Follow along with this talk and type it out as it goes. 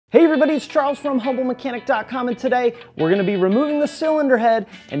Hey everybody, it's Charles from HumbleMechanic.com, and today we're going to be removing the cylinder head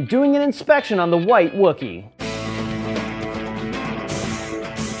and doing an inspection on the WhiteWookie.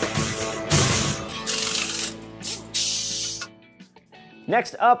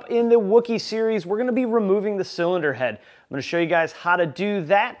 Next up in the Wookie series, we're going to be removing the cylinder head. I'm going to show you guys how to do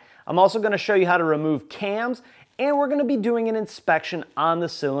that. I'm also going to show you how to remove cams, and we're going to be doing an inspection on the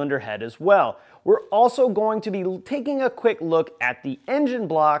cylinder head as well. We're also going to be taking a quick look at the engine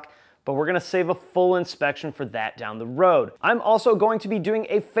block, but we're going to save a full inspection for that down the road. I'm also going to be doing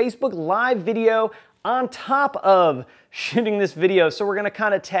a Facebook Live video on top of shooting this video, so we're going to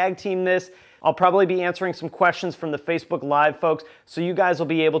kind of tag team this. I'll probably be answering some questions from the Facebook Live folks, so you guys will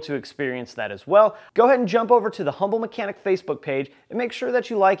be able to experience that as well. Go ahead and jump over to the Humble Mechanic Facebook page and make sure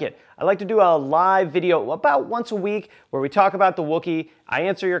that you like it. I like to do a live video about once a week where we talk about the Wookie, I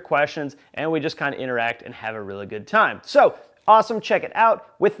answer your questions, and we just kind of interact and have a really good time. So, awesome, check it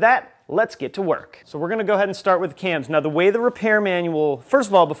out. With that, let's get to work. So we're gonna go ahead and start with the cams. Now the way the repair manual, first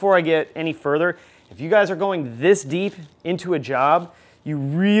of all, before I get any further, if you guys are going this deep into a job, you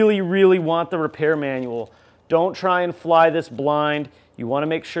really want the repair manual. Don't try and fly this blind. You wanna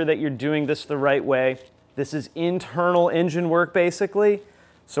make sure that you're doing this the right way. This is internal engine work basically,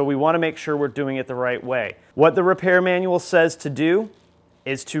 so we wanna make sure we're doing it the right way. What the repair manual says to do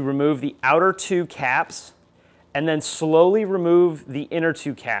is to remove the outer two caps and then slowly remove the inner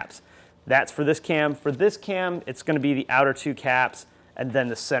two caps. That's for this cam. For this cam, it's gonna be the outer two caps and then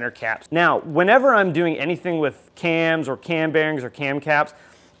the center caps. Now, whenever I'm doing anything with cams or cam bearings or cam caps,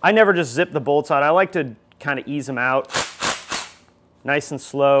 I never just zip the bolts out. I like to kind of ease them out, nice and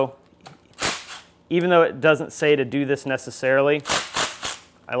slow. Even though it doesn't say to do this necessarily,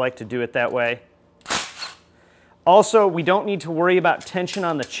 I like to do it that way. Also, we don't need to worry about tension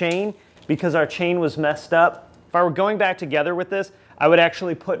on the chain because our chain was messed up. If I were going back together with this, I would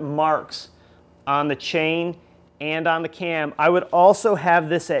actually put marks on the chain and on the cam. I would also have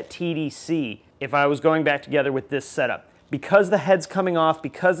this at TDC if I was going back together with this setup. Because the head's coming off,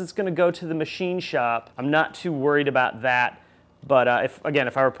 because it's gonna go to the machine shop, I'm not too worried about that. But if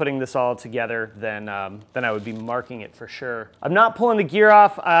I were putting this all together, then I would be marking it for sure. I'm not pulling the gear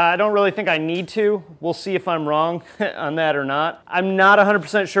off. I don't really think I need to. We'll see if I'm wrong on that or not. I'm not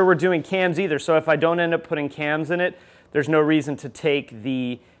 100% sure we're doing cams either, so if I don't end up putting cams in it, there's no reason to take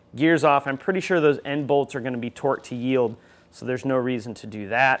the gears off. I'm pretty sure those end bolts are going to be torqued to yield, so there's no reason to do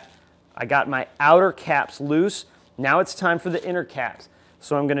that. I got my outer caps loose. Now it's time for the inner caps.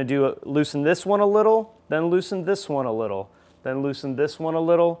 So I'm going to loosen this one a little, then loosen this one a little, then loosen this one a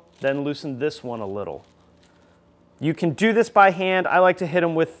little, then loosen this one a little. You can do this by hand. I like to hit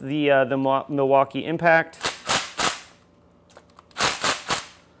them with the Milwaukee Impact.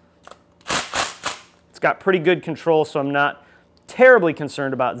 It's got pretty good control, so I'm not terribly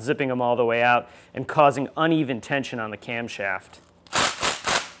concerned about zipping them all the way out and causing uneven tension on the camshaft.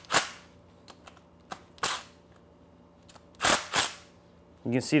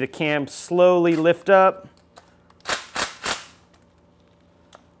 You can see the cam slowly lift up.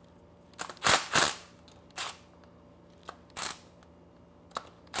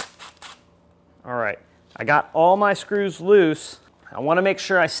 All right, I got all my screws loose. I want to make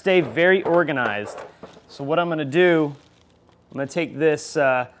sure I stay very organized. So what I'm going to do, I'm going to take this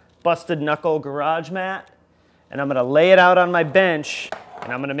busted knuckle garage mat and I'm going to lay it out on my bench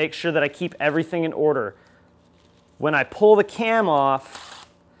and I'm going to make sure that I keep everything in order. When I pull the cam off,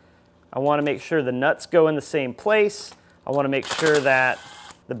 I want to make sure the nuts go in the same place. I want to make sure that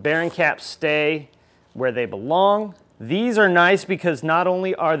the bearing caps stay where they belong. These are nice because not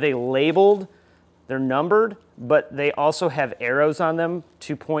only are they labeled, they're numbered, but they also have arrows on them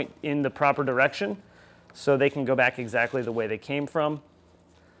to point in the proper direction, so they can go back exactly the way they came from.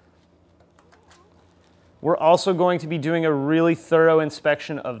 We're also going to be doing a really thorough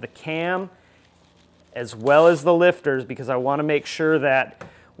inspection of the cam as well as the lifters because I want to make sure that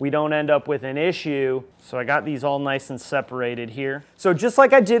we don't end up with an issue. So I got these all nice and separated here. So just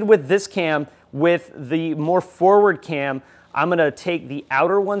like I did with this cam, with the more forward cam, I'm going to take the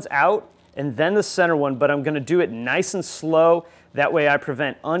outer ones out and then the center one, but I'm going to do it nice and slow. That way I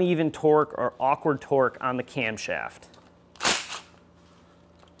prevent uneven torque or awkward torque on the camshaft.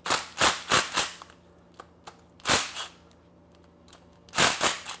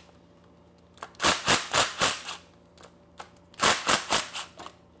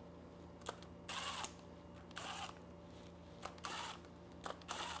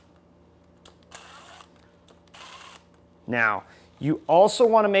 Now, you also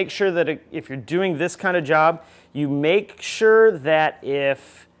want to make sure that if you're doing this kind of job, you make sure that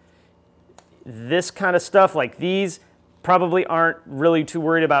if this kind of stuff like these probably aren't really too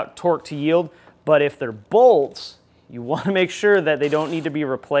worried about torque to yield, but if they're bolts, you want to make sure that they don't need to be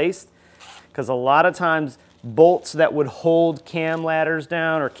replaced, because a lot of times bolts that would hold cam ladders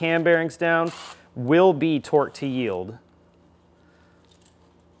down or cam bearings down will be torque to yield.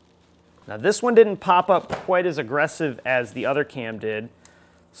 Now this one didn't pop up quite as aggressive as the other cam did,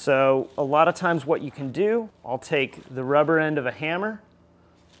 so a lot of times what you can do, I'll take the rubber end of a hammer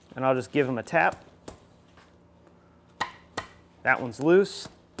and I'll just give them a tap. That one's loose.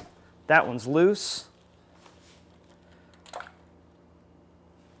 That one's loose.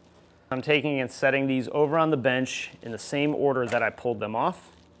 I'm taking and setting these over on the bench in the same order that I pulled them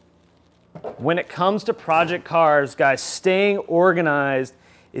off. When it comes to project cars, guys, staying organized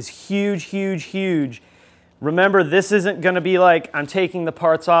is huge, huge, huge. Remember, this isn't gonna be like I'm taking the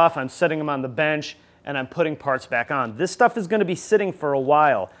parts off, I'm setting them on the bench, and I'm putting parts back on. This stuff is gonna be sitting for a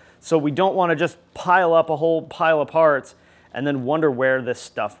while, so we don't wanna just pile up a whole pile of parts and then wonder where this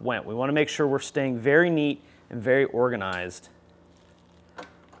stuff went. We wanna make sure we're staying very neat and very organized.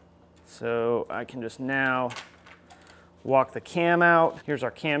 So I can just now walk the cam out. Here's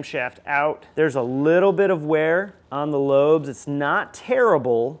our camshaft out. There's a little bit of wear on the lobes. It's not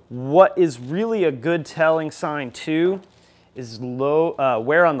terrible. What is really a good telling sign too is low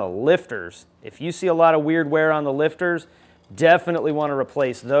wear on the lifters. If you see a lot of weird wear on the lifters, definitely want to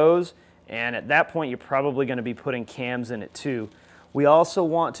replace those. And at that point, you're probably going to be putting cams in it too. We also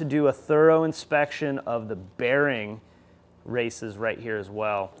want to do a thorough inspection of the bearing races right here as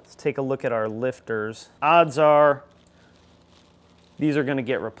well. Let's take a look at our lifters. Odds are these are going to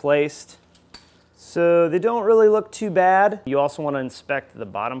get replaced. So they don't really look too bad. You also want to inspect the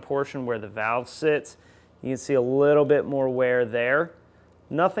bottom portion where the valve sits. You can see a little bit more wear there.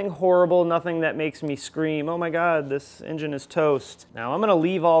 Nothing horrible, nothing that makes me scream, oh my God, this engine is toast. Now I'm gonna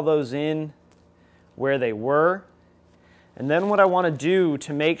leave all those in where they were. And then what I wanna do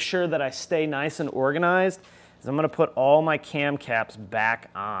to make sure that I stay nice and organized is I'm gonna put all my cam caps back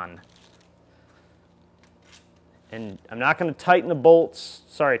on. And I'm not gonna tighten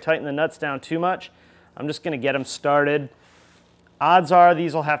the nuts down too much. I'm just gonna get them started. Odds are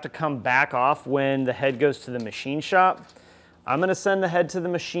these will have to come back off when the head goes to the machine shop. I'm gonna send the head to the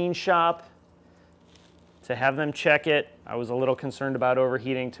machine shop to have them check it. I was a little concerned about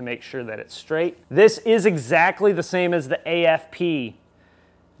overheating to make sure that it's straight. This is exactly the same as the AFP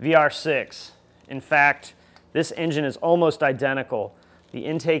VR6. In fact, this engine is almost identical. The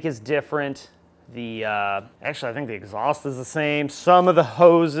intake is different. Actually, I think the exhaust is the same. Some of the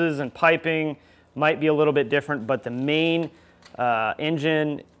hoses and piping might be a little bit different, but the main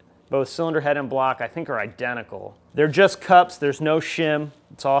engine, both cylinder head and block, I think are identical. They're just cups, there's no shim,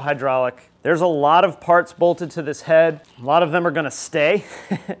 it's all hydraulic. There's a lot of parts bolted to this head. A lot of them are gonna stay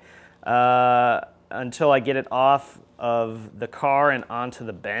until I get it off of the car and onto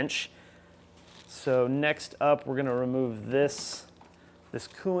the bench. So next up, we're gonna remove this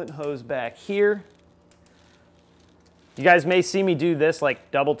coolant hose back here. You guys may see me do this,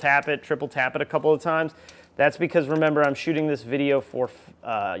 like double tap it, triple tap it a couple of times. That's because, remember, I'm shooting this video for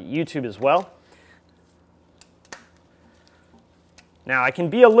YouTube as well. Now, I can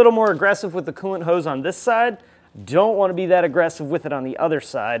be a little more aggressive with the coolant hose on this side. Don't want to be that aggressive with it on the other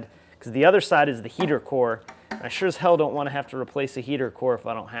side, because the other side is the heater core. I sure as hell don't want to have to replace a heater core if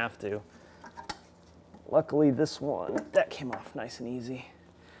I don't have to. Luckily, this one, that came off nice and easy.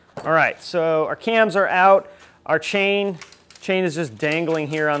 All right, so our cams are out. Our chain is just dangling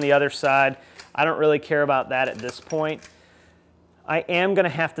here on the other side. I don't really care about that at this point. I am gonna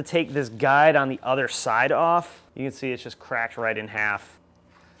have to take this guide on the other side off. You can see it's just cracked right in half.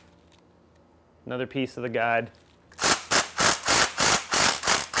 Another piece of the guide.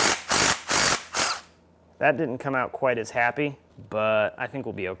 That didn't come out quite as happy, but I think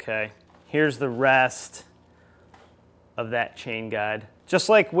we'll be okay. Here's the rest of that chain guide. Just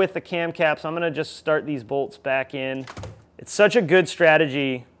like with the cam caps, I'm gonna just start these bolts back in. It's such a good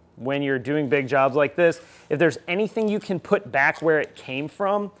strategy when you're doing big jobs like this. If there's anything you can put back where it came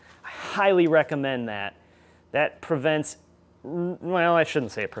from, I highly recommend that. That prevents, well, I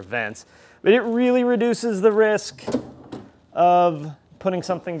shouldn't say it prevents, but it really reduces the risk of putting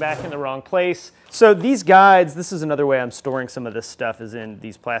something back in the wrong place. So these guides, this is another way I'm storing some of this stuff, is in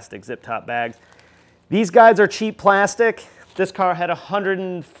these plastic zip top bags. These guides are cheap plastic. This car had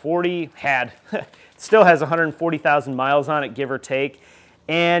still has 140,000 miles on it, give or take.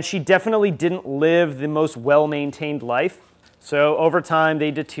 And she definitely didn't live the most well-maintained life. So over time,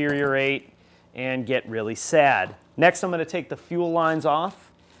 they deteriorate and get really sad. Next, I'm gonna take the fuel lines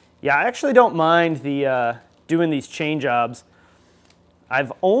off. Yeah, I actually don't mind doing these chain jobs.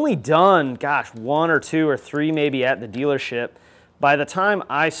 I've only done, gosh, 1 or 2 or 3 maybe at the dealership. By the time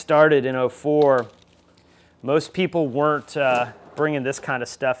I started in '04, most people weren't bringing this kind of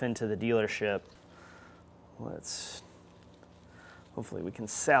stuff into the dealership. Hopefully we can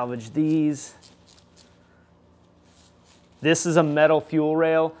salvage these. This is a metal fuel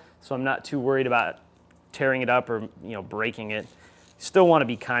rail, so I'm not too worried about tearing it up or breaking it. Still want to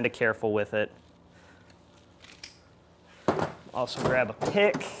be kind of careful with it. Also grab a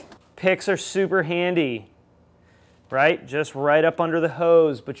pick. Picks are super handy, right? Just right up under the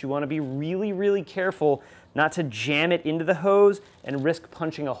hose, but you want to be really, really careful not to jam it into the hose and risk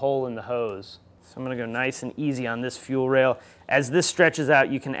punching a hole in the hose. So I'm going to go nice and easy on this fuel rail. As this stretches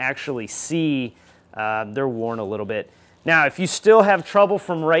out, you can actually see they're worn a little bit. Now, if you still have trouble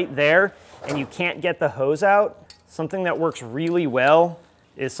from right there and you can't get the hose out, something that works really well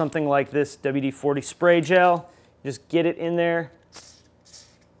is something like this WD-40 spray gel. Just get it in there,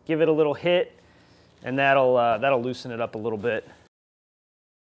 give it a little hit, and that'll loosen it up a little bit.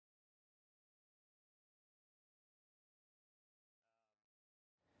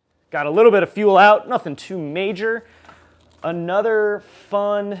 Got a little bit of fuel out, nothing too major. Another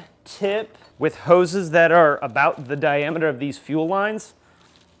fun tip with hoses that are about the diameter of these fuel lines,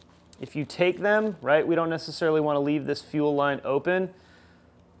 if you take them, right, we don't necessarily want to leave this fuel line open.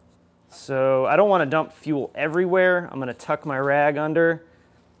 So I don't want to dump fuel everywhere. I'm going to tuck my rag under.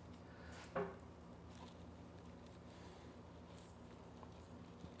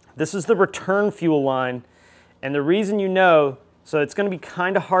 This is the return fuel line, and the reason so it's going to be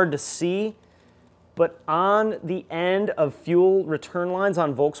kind of hard to see, but on the end of fuel return lines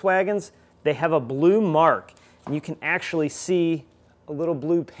on Volkswagens, they have a blue mark, and you can actually see a little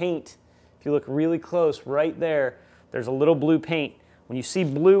blue paint. If you look really close right there, there's a little blue paint. When you see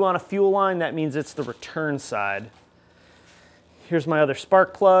blue on a fuel line, that means it's the return side. Here's my other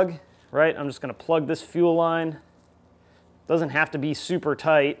spark plug, right? I'm just going to plug this fuel line. Doesn't have to be super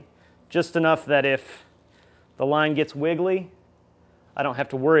tight, just enough that if the line gets wiggly, I don't have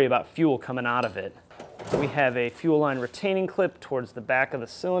to worry about fuel coming out of it. We have a fuel line retaining clip towards the back of the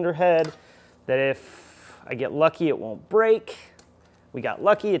cylinder head that if I get lucky, it won't break. We got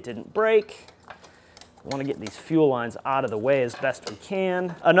lucky, it didn't break. I want to get these fuel lines out of the way as best we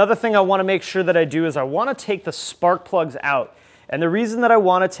can. Another thing I want to make sure that I do is I want to take the spark plugs out. And the reason that I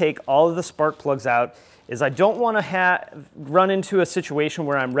want to take all of the spark plugs out is I don't want to run into a situation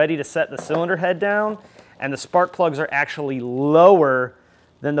where I'm ready to set the cylinder head down and the spark plugs are actually lower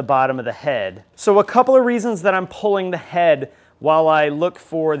than the bottom of the head. So a couple of reasons that I'm pulling the head while I look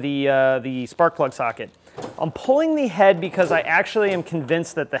for the spark plug socket. I'm pulling the head because I actually am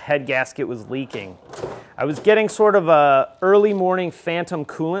convinced that the head gasket was leaking. I was getting sort of a early morning phantom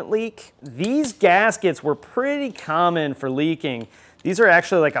coolant leak. These gaskets were pretty common for leaking. These are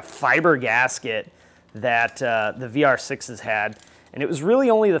actually like a fiber gasket that the VR6s had. And it was really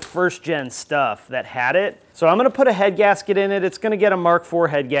only the first gen stuff that had it. So I'm gonna put a head gasket in it. It's gonna get a Mark IV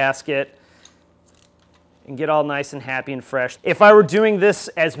head gasket and get all nice and happy and fresh. If I were doing this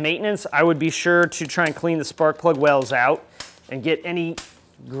as maintenance, I would be sure to try and clean the spark plug wells out and get any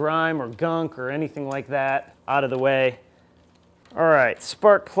grime or gunk or anything like that out of the way. All right,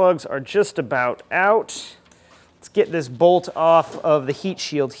 spark plugs are just about out. Let's get this bolt off of the heat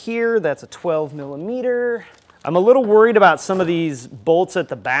shield here. That's a 12 millimeter. I'm a little worried about some of these bolts at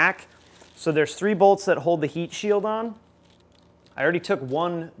the back. So there's 3 bolts that hold the heat shield on. I already took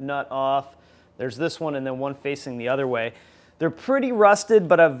one nut off. There's this one and then one facing the other way. They're pretty rusted,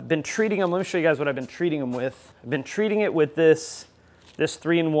 but I've been treating them. Let me show you guys what I've been treating them with. I've been treating it with this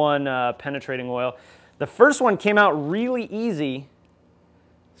 3-in-1 penetrating oil. The first one came out really easy,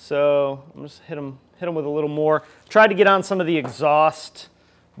 so I'm just hit them with a little more. Tried to get on some of the exhaust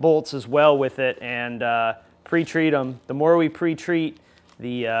bolts as well with it and pre-treat them. The more we pre-treat,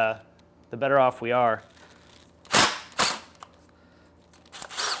 the better off we are.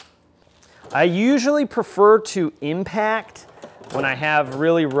 I usually prefer to impact when I have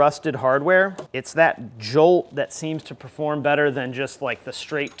really rusted hardware. It's that jolt that seems to perform better than just like the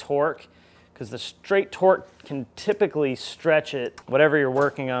straight torque, because the straight torque can typically stretch it, whatever you're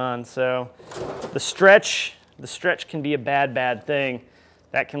working on. So the stretch can be a bad thing.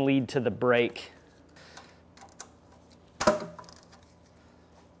 That can lead to the break.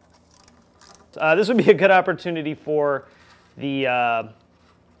 This would be a good opportunity for the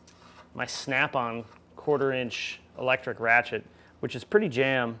my snap-on 1/4-inch electric ratchet, which is pretty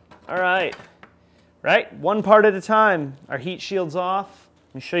jam. All right, one part at a time. Our heat shield's off.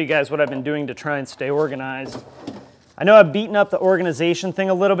 Let me show you guys what I've been doing to try and stay organized. I know I've beaten up the organization thing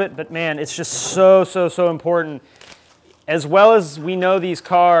a little bit, but man, it's just so important. As well as we know these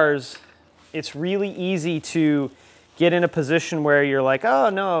cars, it's really easy to get in a position where you're like, oh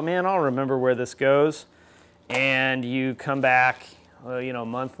no, man, I'll remember where this goes. And you come back, you know, a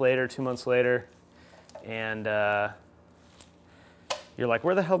month later, 2 months later, and you're like,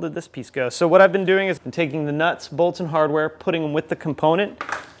 where the hell did this piece go? So what I've been doing is been taking the nuts, bolts, and hardware, putting them with the component,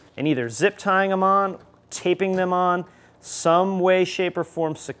 and either zip tying them on, taping them on, some way, shape, or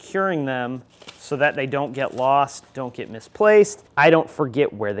form securing them so that they don't get lost, don't get misplaced. I don't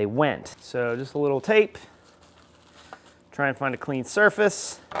forget where they went. So just a little tape, try and find a clean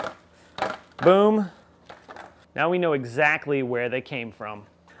surface, boom. Now we know exactly where they came from.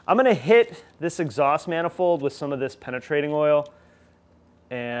 I'm gonna hit this exhaust manifold with some of this penetrating oil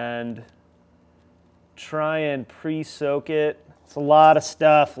and try and pre-soak it. It's a lot of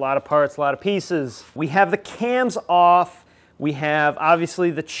stuff, a lot of parts, a lot of pieces. We have the cams off. We have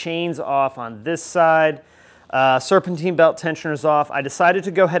obviously the chains off on this side. Serpentine belt tensioners off. I decided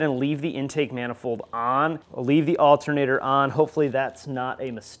to go ahead and leave the intake manifold on. I'll leave the alternator on. Hopefully that's not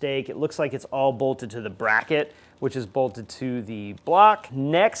a mistake. It looks like it's all bolted to the bracket, which is bolted to the block.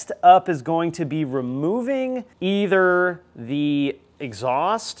 Next up is going to be removing either the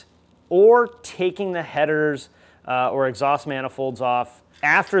exhaust or taking the headers or exhaust manifolds off.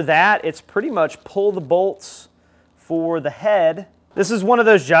 After that, it's pretty much pull the bolts for the head. This is one of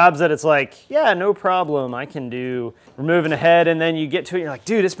those jobs that it's like, yeah, no problem, I can do removing a head, and then you get to it and you're like,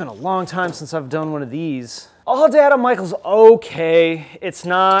 dude, it's been a long time since I've done one of these. All data, Michael's okay. It's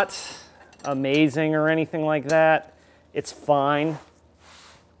not amazing or anything like that. It's fine.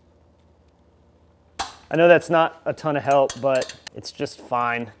 I know that's not a ton of help, but it's just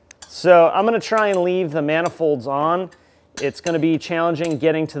fine. So I'm gonna try and leave the manifolds on. It's gonna be challenging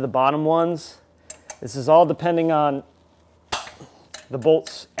getting to the bottom ones. This is all depending on the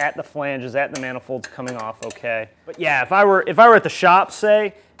bolts at the flanges, at the manifolds coming off okay. But yeah, if I were at the shop,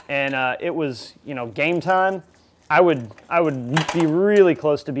 say, and it was, you know, game time, I would be really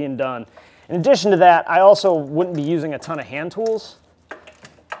close to being done. In addition to that, I also wouldn't be using a ton of hand tools.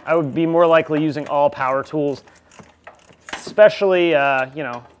 I would be more likely using all power tools, especially, you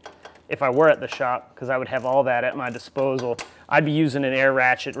know, if I were at the shop, because I would have all that at my disposal. I'd be using an air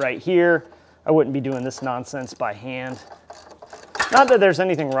ratchet right here. I wouldn't be doing this nonsense by hand. Not that there's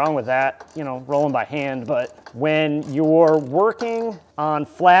anything wrong with that, you know, rolling by hand, but when you're working on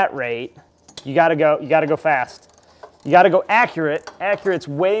flat rate, you gotta go fast. You gotta go accurate. Accurate's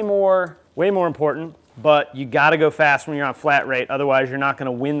way more important, but you gotta go fast when you're on flat rate, otherwise you're not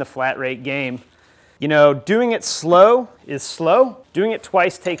gonna win the flat rate game. You know, doing it slow is slow. Doing it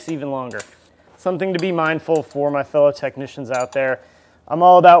twice takes even longer. Something to be mindful for my fellow technicians out there. I'm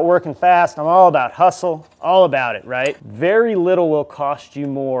all about working fast. I'm all about hustle, all about it, right? Very little will cost you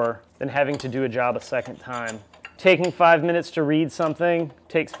more than having to do a job a second time. Taking 5 minutes to read something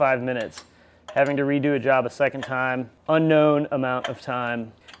takes 5 minutes. Having to redo a job a second time, unknown amount of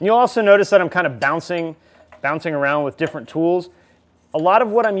time. And you'll also notice that I'm kind of bouncing around with different tools. A lot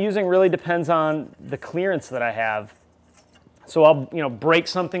of what I'm using really depends on the clearance that I have. So I'll, you know, break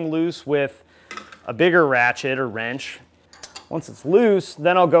something loose with a bigger ratchet or wrench. Once it's loose,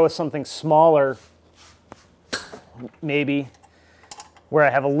 then I'll go with something smaller, maybe, where I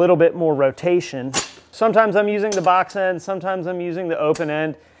have a little bit more rotation. Sometimes I'm using the box end, sometimes I'm using the open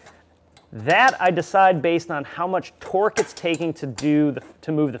end. That I decide based on how much torque it's taking to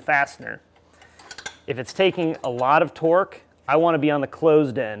move the fastener. If it's taking a lot of torque, I want to be on the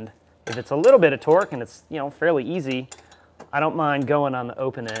closed end. If it's a little bit of torque and it's, you know, fairly easy, I don't mind going on the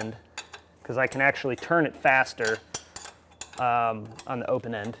open end because I can actually turn it faster on the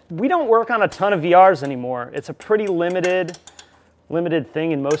open end. We don't work on a ton of VRs anymore. It's a pretty limited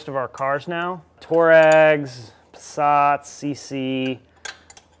thing in most of our cars now. Touaregs, Passats, CC.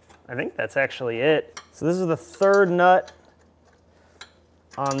 I think that's actually it. So this is the third nut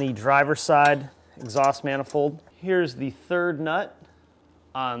on the driver's side exhaust manifold. Here's the third nut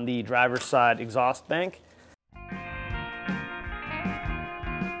on the driver's side exhaust bank.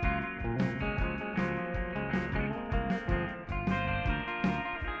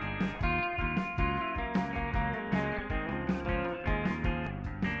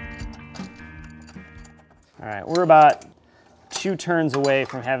 All right, we're about 2 turns away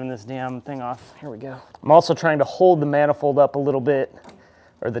from having this damn thing off. Here we go. I'm also trying to hold the manifold up a little bit,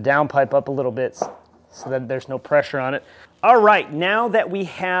 or the downpipe up a little bit, so that there's no pressure on it. All right, now that we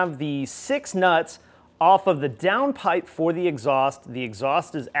have the 6 nuts off of the downpipe for the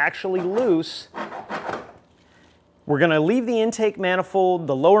exhaust is actually loose. We're gonna leave the intake manifold,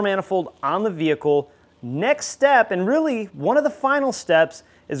 the lower manifold, on the vehicle. Next step, and really one of the final steps,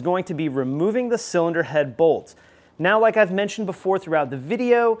 is going to be removing the cylinder head bolts. Now, like I've mentioned before throughout the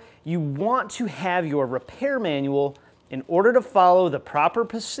video, you want to have your repair manual in order to follow the proper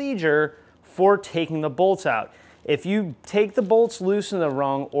procedure for taking the bolts out. If you take the bolts loose in the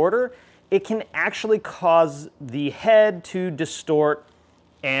wrong order, it can actually cause the head to distort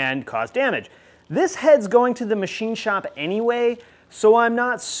and cause damage. This head's going to the machine shop anyway, so I'm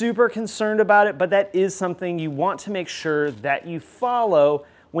not super concerned about it, but that is something you want to make sure that you follow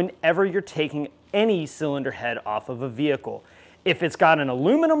whenever you're taking any cylinder head off of a vehicle. If it's got an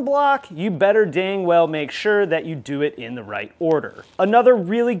aluminum block, you better dang well make sure that you do it in the right order. Another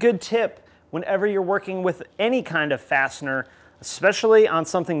really good tip whenever you're working with any kind of fastener, especially on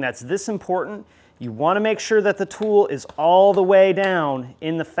something that's this important, you want to make sure that the tool is all the way down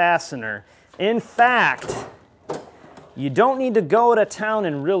in the fastener. In fact, you don't need to go to town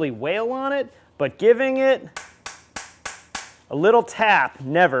and really wail on it, but giving it a little tap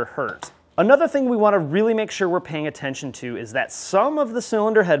never hurt. Another thing we want to really make sure we're paying attention to is that some of the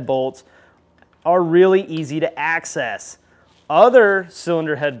cylinder head bolts are really easy to access. Other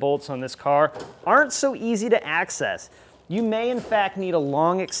cylinder head bolts on this car aren't so easy to access. You may in fact need a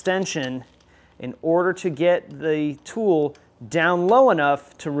long extension in order to get the tool down low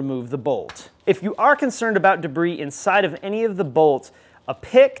enough to remove the bolt. If you are concerned about debris inside of any of the bolts, a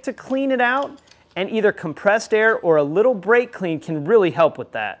pick to clean it out and either compressed air or a little brake clean can really help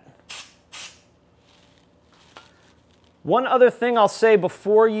with that. One other thing I'll say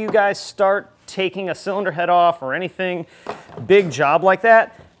before you guys start taking a cylinder head off or anything big job like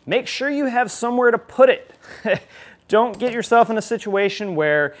that, make sure you have somewhere to put it. Don't get yourself in a situation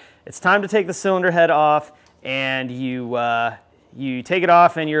where it's time to take the cylinder head off and you take it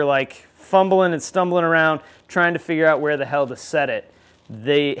off and you're like fumbling and stumbling around trying to figure out where the hell to set it.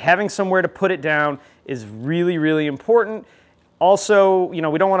 Having somewhere to put it down is really, really important. Also, you know,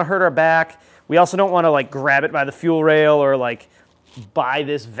 we don't want to hurt our back. We also don't want to like grab it by the fuel rail or like buy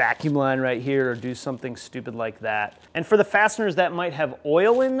this vacuum line right here or do something stupid like that. And for the fasteners that might have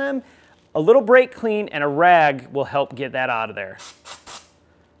oil in them, a little brake clean and a rag will help get that out of there.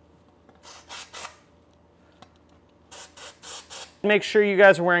 Make sure you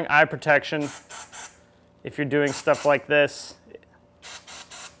guys are wearing eye protection if you're doing stuff like this.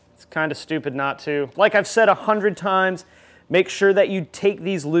 It's kind of stupid not to. Like I've said 100 times, make sure that you take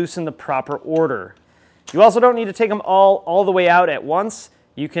these loose in the proper order. You also don't need to take them all the way out at once.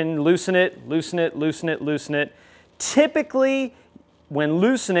 You can loosen it, loosen it, loosen it, loosen it. Typically, when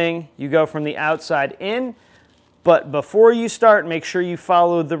loosening, you go from the outside in, but before you start, make sure you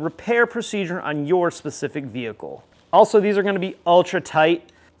follow the repair procedure on your specific vehicle. Also, these are going to be ultra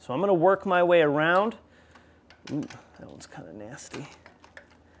tight, so I'm going to work my way around. Ooh, that one's kind of nasty.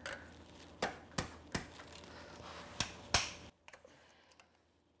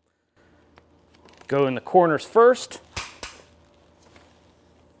 Go in the corners first.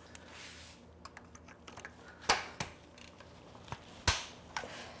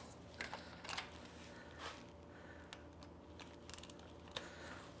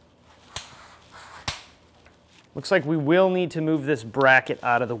 Looks like we will need to move this bracket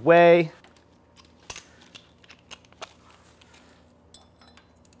out of the way.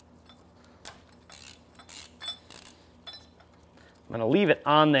 I'm going to leave it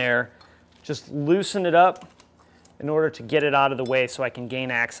on there, just loosen it up in order to get it out of the way so I can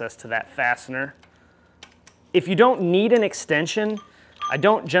gain access to that fastener. If you don't need an extension, I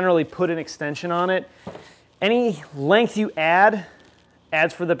don't generally put an extension on it. Any length you add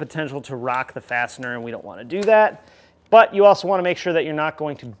adds for the potential to rock the fastener, and we don't want to do that. But you also want to make sure that you're not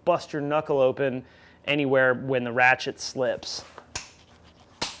going to bust your knuckle open anywhere when the ratchet slips.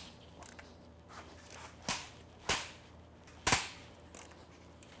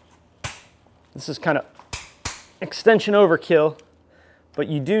 This is kind of extension overkill, but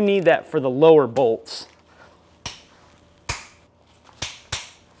you do need that for the lower bolts.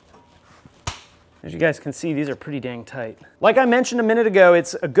 As you guys can see, these are pretty dang tight. Like I mentioned a minute ago,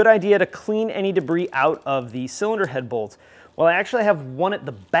 it's a good idea to clean any debris out of the cylinder head bolts. Well, I actually have one at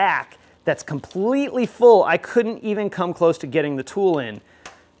the back that's completely full. I couldn't even come close to getting the tool in.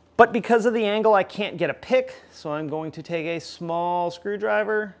 But because of the angle, I can't get a pick, so I'm going to take a small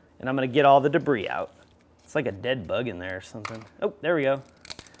screwdriver and I'm going to get all the debris out. It's like a dead bug in there or something. Oh, there we go.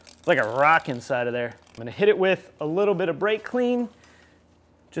 It's like a rock inside of there. I'm going to hit it with a little bit of brake clean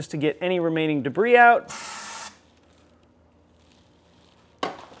just to get any remaining debris out.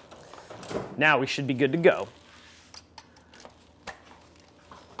 Now we should be good to go.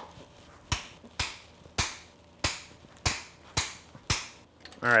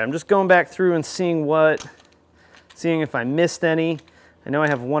 All right, I'm just going back through and seeing if I missed any. I know I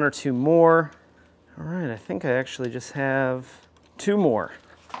have one or two more. All right, I think I actually just have 2 more.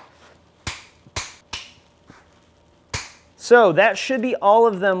 So that should be all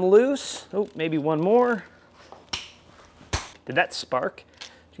of them loose. Oh, maybe 1 more. Did that spark?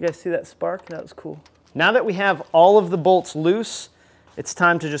 Did you guys see that spark? That was cool. Now that we have all of the bolts loose, it's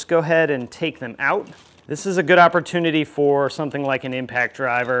time to just go ahead and take them out. This is a good opportunity for something like an impact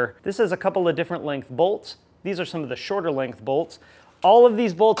driver. This has a couple of different length bolts. These are some of the shorter length bolts. All of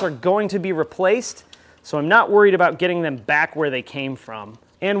these bolts are going to be replaced, so I'm not worried about getting them back where they came from.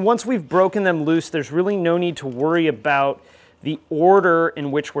 And once we've broken them loose, there's really no need to worry about the order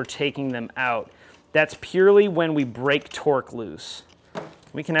in which we're taking them out. That's purely when we break torque loose.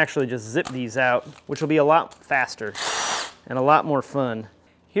 We can actually just zip these out, which will be a lot faster and a lot more fun.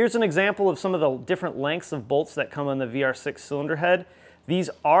 Here's an example of some of the different lengths of bolts that come on the VR6 cylinder head. These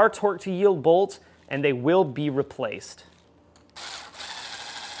are torque to yield bolts, and they will be replaced.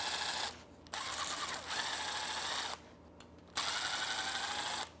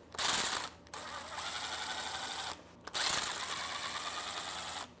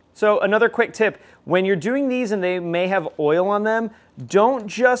 So another quick tip, when you're doing these and they may have oil on them, don't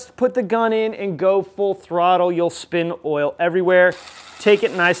just put the gun in and go full throttle. You'll spin oil everywhere. Take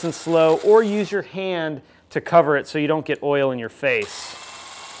it nice and slow, or use your hand to cover it so you don't get oil in your face.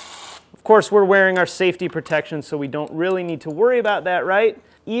 Of course, we're wearing our safety protection, so we don't really need to worry about that, right?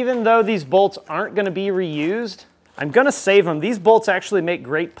 Even though these bolts aren't going to be reused, I'm going to save them. These bolts actually make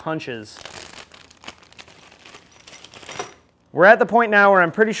great punches. We're at the point now where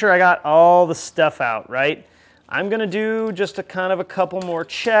I'm pretty sure I got all the stuff out, right? I'm gonna do just a kind of a couple more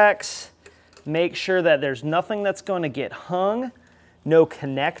checks, make sure that there's nothing that's gonna get hung, no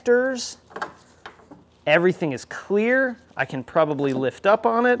connectors, everything is clear. I can probably lift up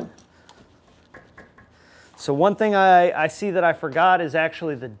on it. So one thing I see that I forgot is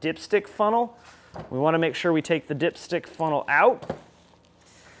actually the dipstick funnel. We wanna make sure we take the dipstick funnel out.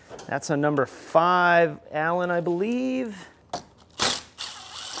 That's a number 5 Allen, I believe.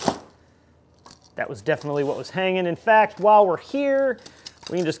 That was definitely what was hanging. In fact, while we're here,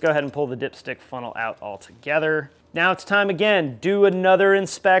 we can just go ahead and pull the dipstick funnel out altogether. Now it's time again, do another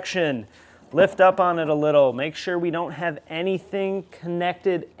inspection. Lift up on it a little. Make sure we don't have anything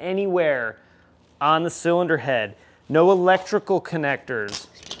connected anywhere on the cylinder head. No electrical connectors.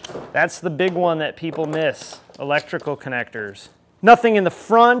 That's the big one that people miss, electrical connectors. Nothing in the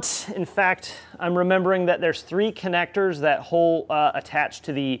front. In fact, I'm remembering that there's 3 connectors that attach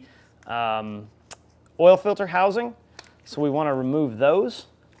to the oil filter housing, so we want to remove those.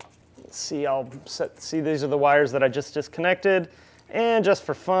 See, these are the wires that I just disconnected, and just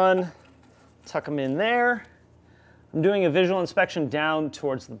for fun, tuck them in there. I'm doing a visual inspection down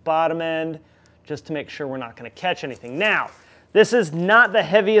towards the bottom end, just to make sure we're not going to catch anything. Now, this is not the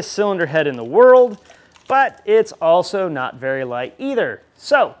heaviest cylinder head in the world, but it's also not very light either.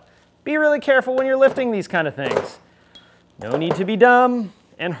 So, be really careful when you're lifting these kind of things. No need to be dumb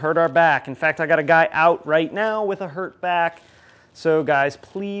and hurt our back. In fact, I got a guy out right now with a hurt back. So guys,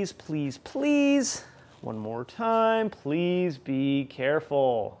 please, please, please, one more time, please be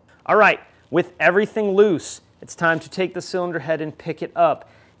careful. All right, with everything loose, it's time to take the cylinder head and pick it up.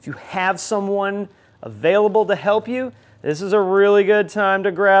 If you have someone available to help you, this is a really good time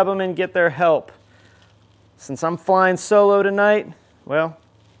to grab them and get their help. Since I'm flying solo tonight, well,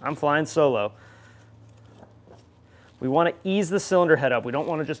 I'm flying solo. We want to ease the cylinder head up. We don't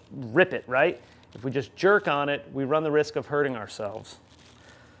want to just rip it, right? If we just jerk on it, we run the risk of hurting ourselves.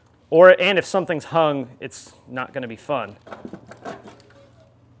 And if something's hung, it's not going to be fun.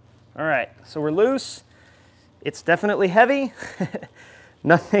 All right, so we're loose. It's definitely heavy.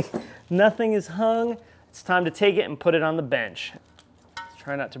 Nothing is hung. It's time to take it and put it on the bench. Let's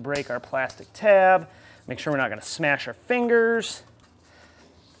try not to break our plastic tab. Make sure we're not going to smash our fingers.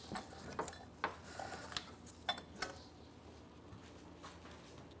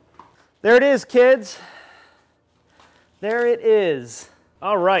 There it is, kids. There it is.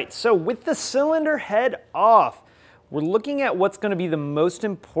 All right, so with the cylinder head off, we're looking at what's going to be the most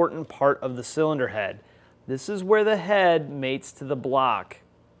important part of the cylinder head. This is where the head mates to the block.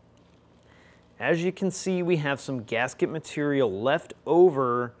 As you can see, we have some gasket material left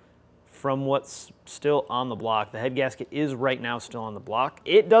over from what's still on the block. The head gasket is right now still on the block.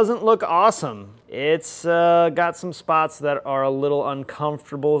 It doesn't look awesome. It's got some spots that are a little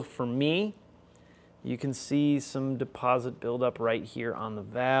uncomfortable for me. You can see some deposit buildup right here on the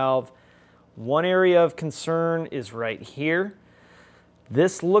valve. One area of concern is right here.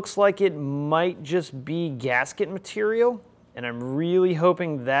 This looks like it might just be gasket material. And I'm really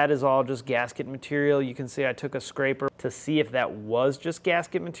hoping that is all just gasket material. You can see I took a scraper to see if that was just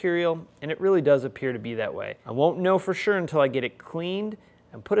gasket material, and it really does appear to be that way. I won't know for sure until I get it cleaned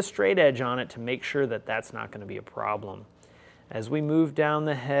and put a straight edge on it to make sure that that's not going to be a problem. As we move down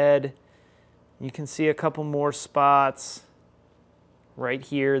the head, you can see a couple more spots right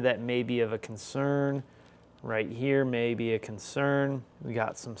here that may be of a concern. Right here may be a concern. We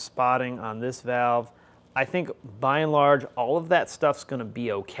got some spotting on this valve. I think by and large, all of that stuff's gonna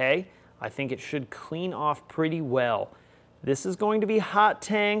be okay. I think it should clean off pretty well. This is going to be hot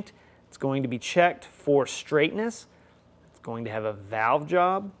tanked. It's going to be checked for straightness. It's going to have a valve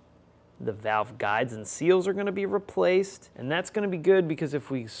job. The valve guides and seals are gonna be replaced. And that's gonna be good because if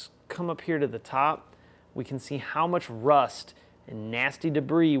we come up here to the top, we can see how much rust and nasty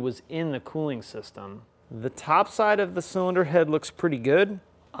debris was in the cooling system. The top side of the cylinder head looks pretty good.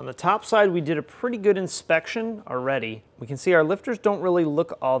 On the top side, we did a pretty good inspection already. We can see our lifters don't really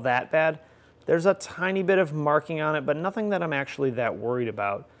look all that bad. There's a tiny bit of marking on it, but nothing that I'm actually that worried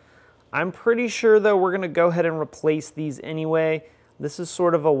about. I'm pretty sure though we're gonna go ahead and replace these anyway. This is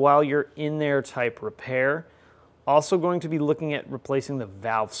sort of a while you're in there type repair. Also going to be looking at replacing the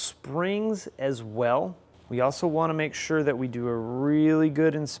valve springs as well. We also want to make sure that we do a really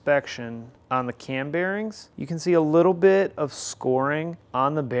good inspection on the cam bearings. You can see a little bit of scoring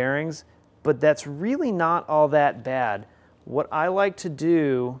on the bearings, but that's really not all that bad. What I like to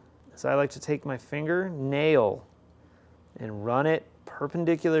do is I like to take my finger nail and run it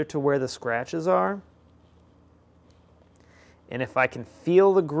perpendicular to where the scratches are. And if I can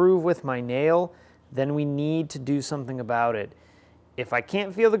feel the groove with my nail, then we need to do something about it. If I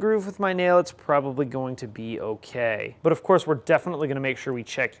can't feel the groove with my nail, it's probably going to be okay. But of course, we're definitely gonna make sure we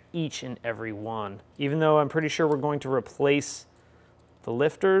check each and every one. Even though I'm pretty sure we're going to replace the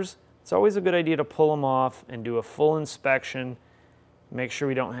lifters, it's always a good idea to pull them off and do a full inspection, make sure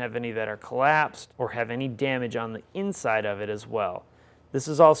we don't have any that are collapsed or have any damage on the inside of it as well. This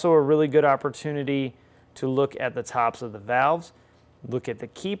is also a really good opportunity to look at the tops of the valves, look at the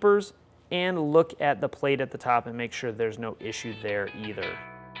keepers, and look at the plate at the top and make sure there's no issue there either.